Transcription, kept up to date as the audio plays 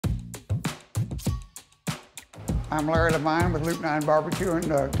I'm Larry Loop9 with Loop9 BBQ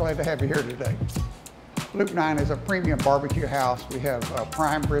and glad to have you here today. Loop9 is a premium barbecue house. We have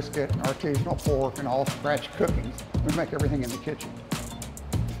prime brisket, and artisanal pork, and all scratch cookings. We make everything in the kitchen.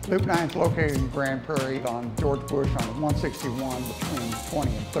 Loop9 is located in Grand Prairie on George Bush on 161 between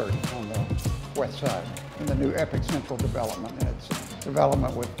 20 and 30 on the west side in the new EpicCentral development. And it's a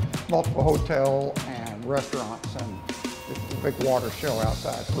development with multiple hotel and restaurants, and it's a big water show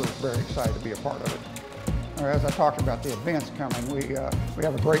outside. We're very excited to be a part of it. As I talked about the events coming, we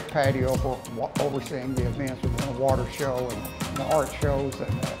have a great patio for overseeing the events. We're doing a water show and the art shows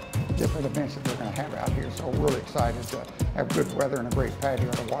and different events that they're going to have out here. So we're really excited to have good weather and a great patio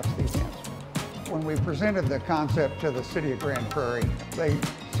to watch the events. When we presented the concept to the city of Grand Prairie, they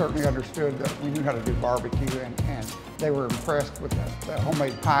certainly understood that we knew how to do barbecue, and they were impressed with the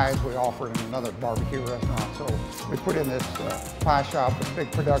homemade pies we offered in another barbecue restaurant. So we put in this pie shop with a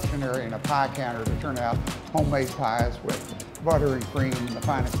big production area and a pie counter to turn out homemade pies with butter and cream and the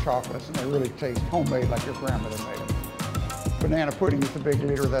finest chocolates, and they really taste homemade like your grandmother made them. Banana pudding is the big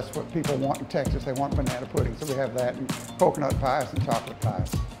leader. That's what people want in Texas. They want banana pudding, so we have that, and coconut pies and chocolate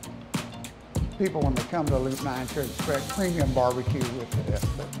pies. People, when they come to Loop9, should expect premium barbecue with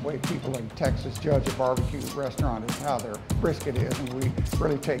the way people in Texas judge a barbecue restaurant is how their brisket is, and we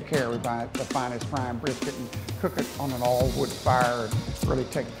really take care. We buy the finest prime brisket and cook it on an all-wood fire and really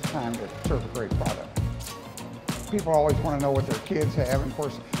take the time to serve a great product. People always want to know what their kids have, and of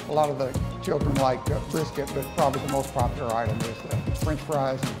course, a lot of the children like brisket, but probably the most popular item is the French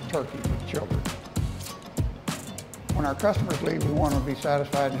fries and turkey for children. When our customers leave, we want them to be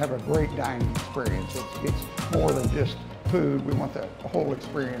satisfied and have a great dining experience. It's more than just food. We want the whole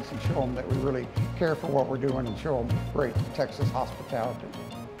experience and show them that we really care for what we're doing and show them great Texas hospitality.